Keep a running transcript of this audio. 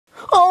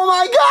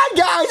my God,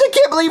 guys! I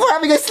can't believe we're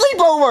having a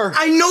sleepover!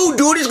 I know,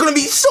 dude. It's gonna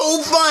be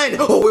so fun.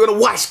 Oh, we're gonna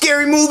watch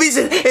scary movies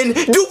and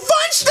do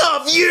fun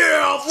stuff.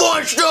 Yeah,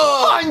 fun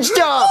stuff. Fun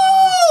stuff!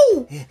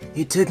 Oh!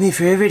 It took me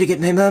forever to get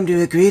my mom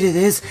to agree to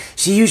this.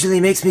 She usually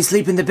makes me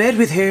sleep in the bed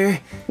with her.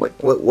 What?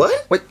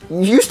 What?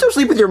 You still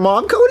sleep with your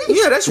mom, Cody?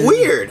 Yeah, that's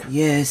weird.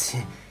 Yes,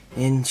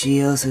 and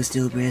she also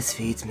still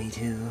breastfeeds me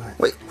too.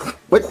 Wait,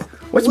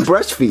 what's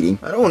breastfeeding?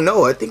 I don't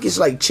know. I think it's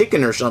like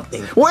chicken or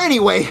something. Well,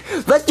 anyway,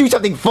 let's do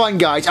something fun,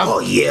 guys. Oh,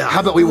 yeah. How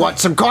about we watch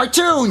some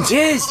cartoons?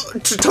 Yes!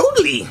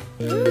 Totally.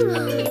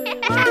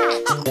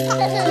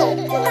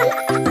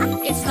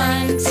 It's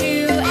fun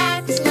to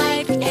act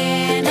like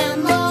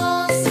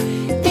animals,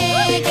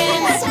 big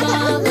and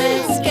small,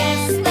 let's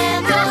guess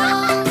them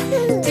all.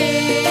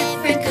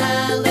 Different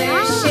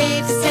colors,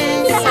 shapes,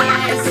 and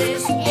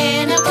sizes,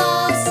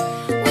 animals,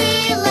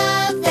 we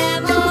love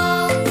them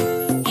all.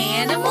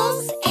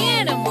 Animals,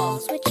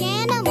 animals, Which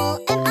animal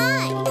am I?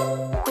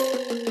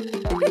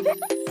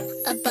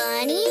 A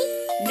bunny?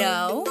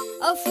 no.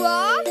 A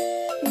frog?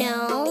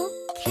 No.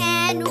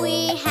 Can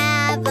we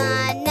have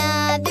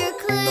another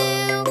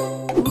clue?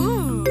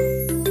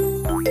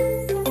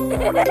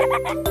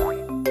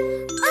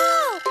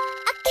 Oh,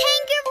 a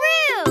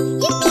kangaroo!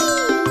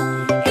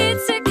 Yippee!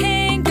 It's a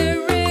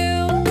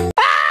kangaroo.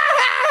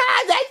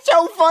 That's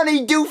so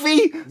funny,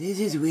 Doofy! This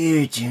is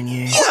weird,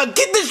 Junior. Yeah,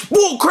 get this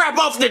bull crap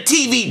off the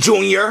TV,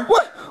 Junior.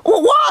 What?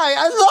 Well, why?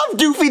 I love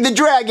Doofy the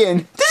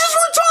Dragon! This is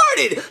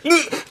retarded.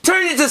 You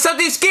turned it into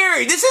something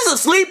scary. This is a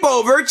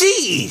sleepover.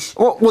 Jeez.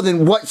 Well,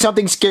 then what's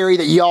something scary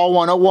that y'all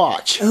want to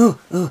watch? Oh,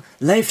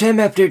 Lifetime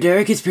After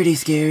Dark is pretty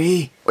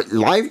scary. What,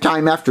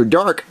 Lifetime After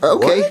Dark?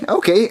 Okay, What?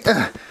 okay.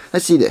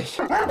 Let's see this.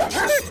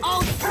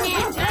 Oh,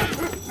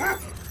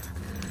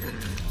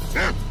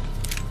 snap.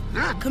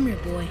 Come here,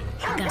 boy.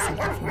 I got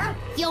something for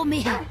you. Yo,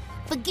 man,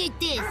 forget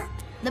this.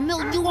 The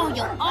milk you on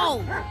your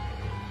own.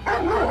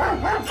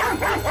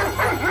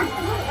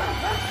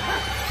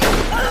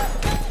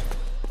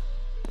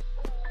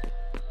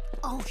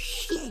 Oh,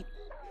 shit.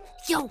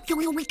 Yo,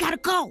 we gotta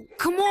go.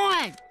 Come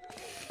on.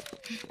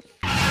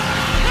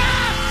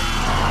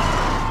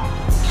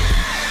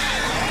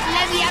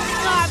 Let me out the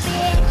car,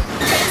 man.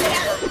 Let me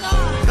out the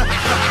car.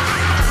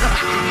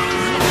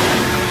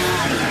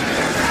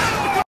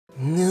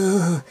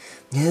 No,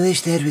 I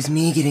wish that was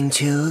me getting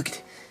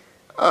choked.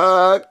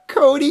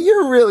 Cody,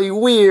 you're really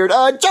weird.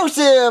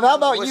 Joseph, how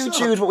about What's you up?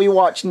 choose what we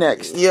watch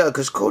next? Yeah,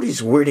 because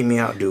Cody's weirding me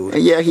out, dude.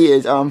 Yeah, he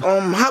is. How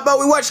about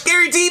we watch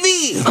scary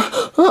TV?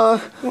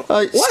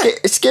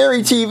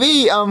 Scary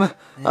TV.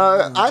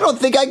 I don't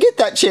think I get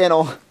that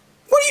channel.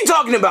 What are you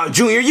talking about,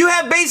 Junior? You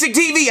have basic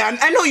TV.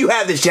 I know you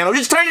have this channel.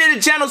 Just turn it into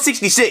channel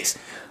 66.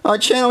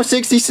 Channel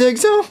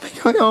 66. Oh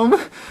my God.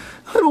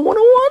 I don't want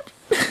to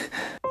watch.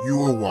 You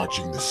are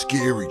watching the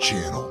Scary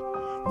Channel,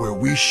 where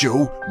we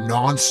show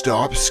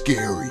non-stop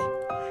scary.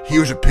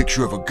 Here's a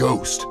picture of a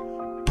ghost.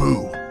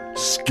 Boo,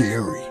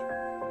 scary.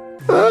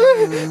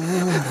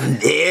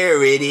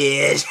 There it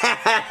is.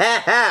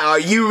 Are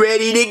you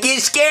ready to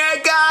get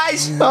scared,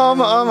 guys? I'm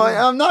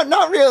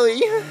not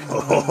really.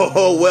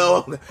 Oh,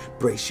 well,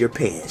 brace your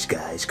pants,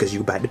 guys, because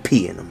you're about to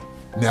pee in them.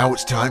 Now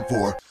it's time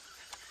for...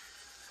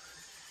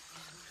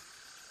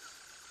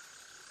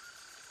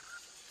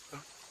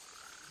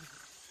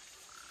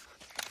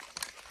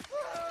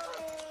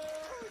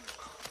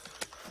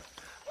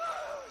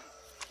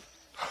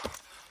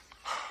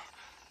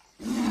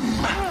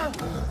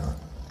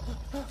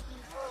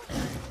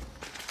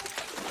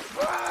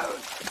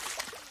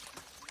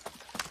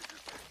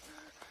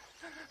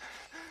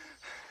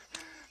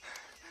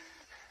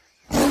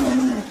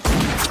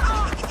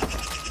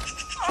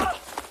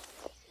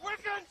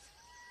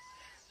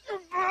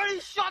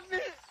 Shot me!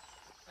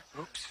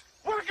 Oops.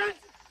 Workers!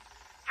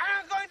 I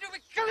am going to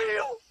kill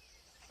you!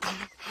 Oh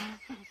my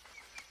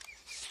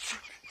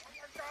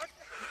God!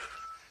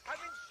 I've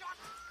been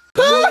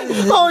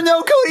shot! Oh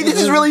no, Cody,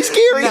 this is really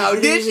scary. Now,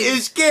 this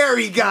is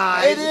scary,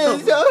 guys. It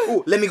is.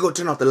 Ooh, let me go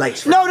turn off the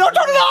lights. No, don't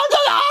turn it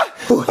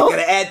on. Ooh,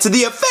 gotta add to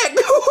the effect.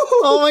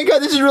 Oh my God,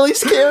 this is really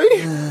scary.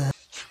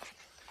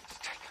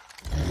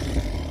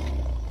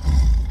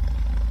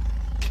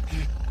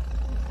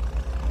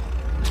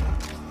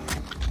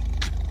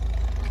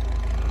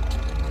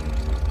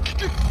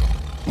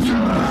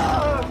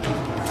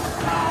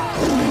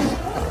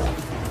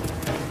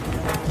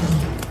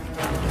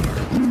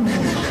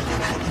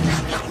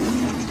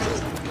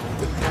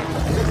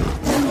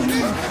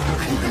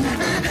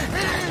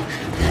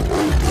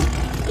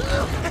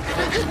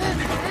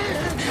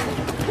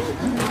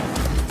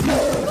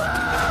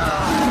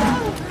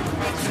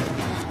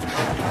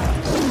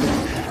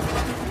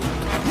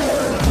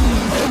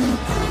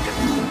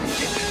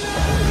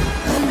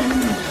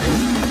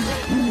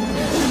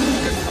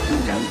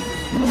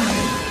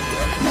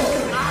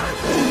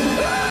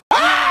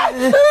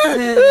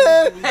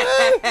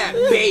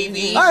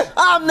 Baby.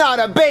 I'm not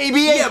a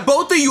baby. Yeah,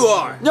 both of you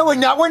are. No, we're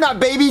not. We're not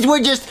babies.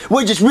 We're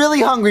just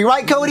really hungry,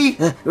 right, Cody?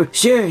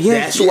 Sure,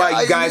 yes. That's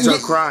why you guys are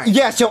crying.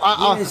 Yeah. So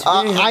Yes,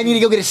 very I need to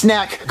go get a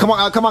snack. Come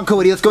on,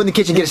 Cody. Let's go in the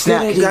kitchen and get a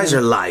snack. You guys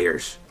are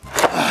liars.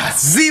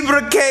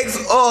 Zebra cakes,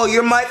 oh,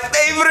 you're my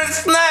favorite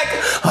snack.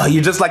 Oh,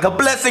 you're just like a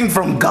blessing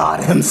from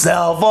God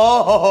himself.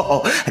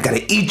 Oh, I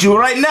gotta eat you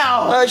right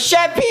now.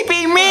 Chef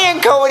Pee-Pee, me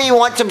and Cody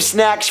want some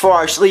snacks for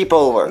our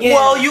sleepover. Yeah.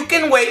 Well, you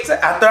can wait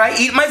after I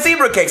eat my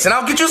zebra cakes and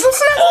I'll get you some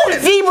snacks. Oh,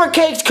 zebra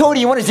cakes, Cody.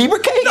 You want a zebra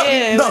cake? No.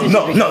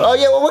 Oh,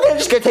 yeah, well, we're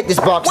just gonna take this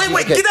box. Wait,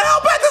 get the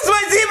hell back. This is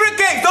my zebra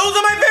cakes. Those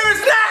are my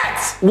favorite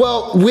snacks.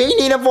 Well, we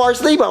need them for our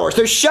sleepover,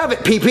 so shove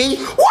it, Pee-Pee.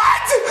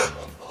 What?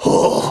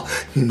 Oh,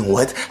 you know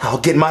what? I'll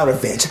get my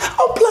revenge.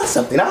 I'll plan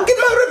something. I'll get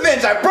my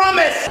revenge, I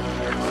promise.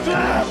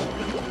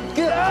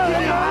 Get out of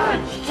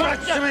here!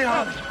 Stretch me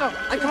out!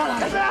 Come on!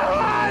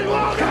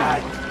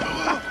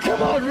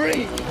 Come on,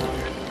 Reed!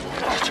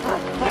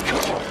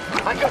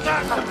 I got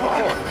that!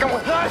 Come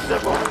on! That's the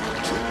ball!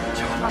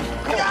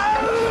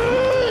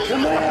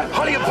 Come here!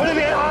 Honey, you're putting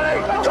me in, honey!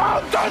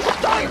 Don't!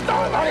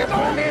 Honey, you're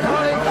putting me in,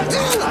 honey!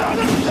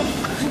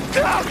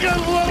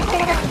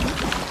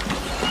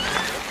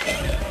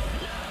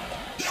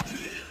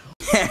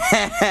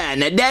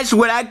 Now that's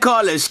what I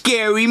call a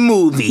scary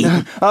movie.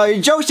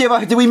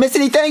 Joseph, did we miss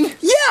anything?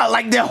 Yeah,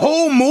 like the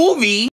whole movie.